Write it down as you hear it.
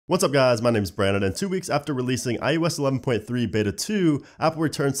What's up guys, my name is Brandon, and 2 weeks after releasing iOS 11.3 Beta 2, Apple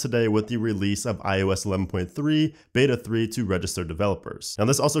returns today with the release of iOS 11.3 Beta 3 to registered developers. Now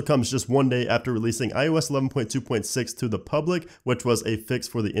this also comes just one day after releasing iOS 11.2.6 to the public, which was a fix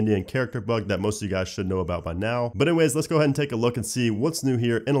for the Indian character bug that most of you guys should know about by now. But anyways, let's go ahead and take a look and see what's new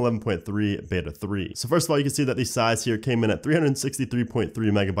here in 11.3 Beta 3. So first of all, you can see that the size here came in at 363.3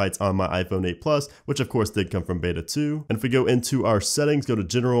 megabytes on my iPhone 8 Plus, which of course did come from Beta 2. And if we go into our settings, go to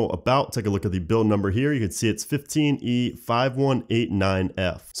General, About, take a look at the build number here. You can see it's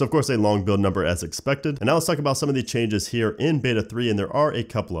 15E5189F. So of course a long build number as expected. And now let's talk about some of the changes here in Beta 3, and there are a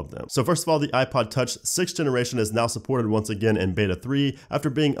couple of them. So first of all, the iPod Touch 6th generation is now supported once again in Beta 3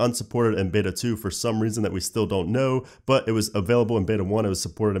 after being unsupported in Beta 2 for some reason that we still don't know, but it was available in Beta 1, it was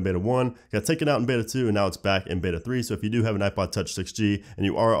supported in Beta 1, got taken out in Beta 2, and now it's back in Beta 3. So if you do have an iPod Touch 6G and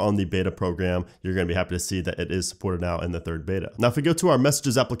you are on the beta program, you're going to be happy to see that it is supported now in the third beta. Now if we go to our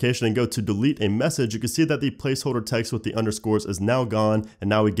messages application and go to delete a message, you can see that the placeholder text with the underscores is now gone, and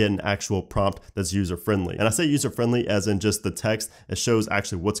now we get an actual prompt that's user friendly. And I say user friendly as in just the text, it shows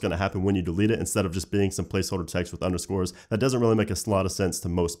actually what's going to happen when you delete it instead of just being some placeholder text with underscores. That doesn't really make a lot of sense to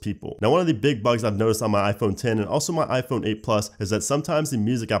most people. Now one of the big bugs I've noticed on my iPhone 10 and also my iPhone 8 Plus is that sometimes the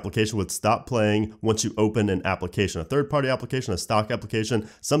music application would stop playing once you open an application, a third-party application, a stock application.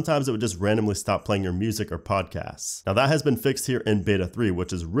 Sometimes it would just randomly stop playing your music or podcasts. Now that has been fixed here in Beta 3,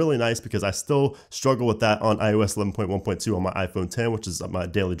 which is really nice because I still struggle with that on iOS 11.1.2 on my iPhone 10, which is my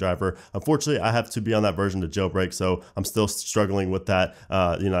daily driver. Unfortunately, I have to be on that version to jailbreak, so I'm still struggling with that,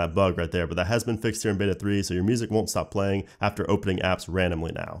 that bug right there. But that has been fixed here in Beta 3, so your music won't stop playing after opening apps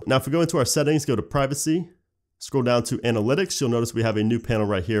randomly now. Now, if we go into our settings, go to privacy. Scroll down to analytics, you'll notice we have a new panel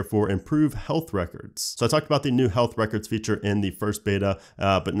right here for improve health records. So I talked about the new health records feature in the first beta,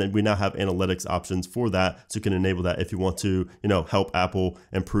 but we now have analytics options for that. So you can enable that if you want to, help Apple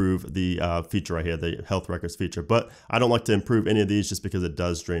improve the feature right here, the health records feature. But I don't like to improve any of these just because it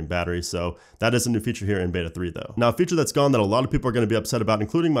does drain battery. So that is a new feature here in Beta 3 though. Now a feature that's gone that a lot of people are going to be upset about,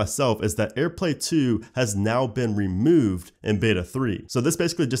 including myself, is that AirPlay 2 has now been removed in Beta 3. So this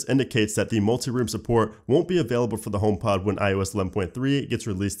basically just indicates that the multi-room support won't be available for the HomePod when iOS 11.3 gets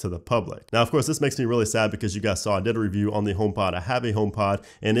released to the public. Now, of course, this makes me really sad because you guys saw I did a review on the HomePod. I have a HomePod,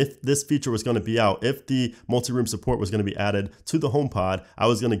 and if this feature was going to be out, if the multi-room support was going to be added to the HomePod, I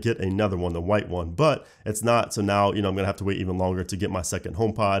was going to get another one, the white one, but it's not. So now, I'm going to have to wait even longer to get my second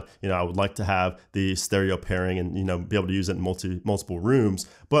HomePod. I would like to have the stereo pairing and, be able to use it in multiple rooms,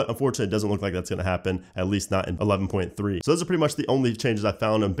 but unfortunately, it doesn't look like that's going to happen, at least not in 11.3. So those are pretty much the only changes I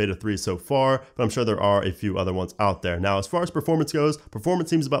found in Beta 3 so far, but I'm sure there are a few other ones out there. Now, as far as performance goes, performance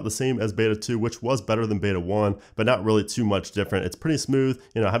seems about the same as Beta 2, which was better than Beta 1, but not really too much different. It's pretty smooth.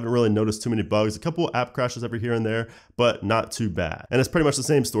 I haven't really noticed too many bugs, a couple of app crashes every here and there, but not too bad. And it's pretty much the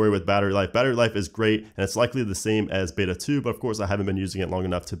same story with battery life. Battery life is great, and it's likely the same as Beta 2, but of course, I haven't been using it long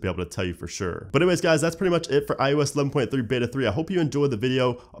enough to be able to tell you for sure. But anyways, guys, that's pretty much it for iOS 11.3 Beta 3. I hope you enjoyed the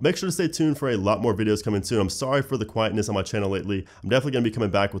video. Make sure to stay tuned for a lot more videos coming soon. I'm sorry for the quietness on my channel lately. I'm definitely going to be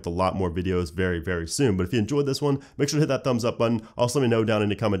coming back with a lot more videos very, very soon. But if you enjoyed this one, make sure to hit that thumbs up button. Also, let me know down in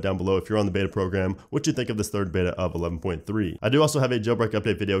the comment down below if you're on the beta program, what you think of this third beta of 11.3. I do also have a jailbreak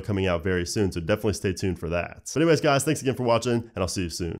update video coming out very soon, so definitely stay tuned for that. But anyways, guys, thanks again for watching, and I'll see you soon.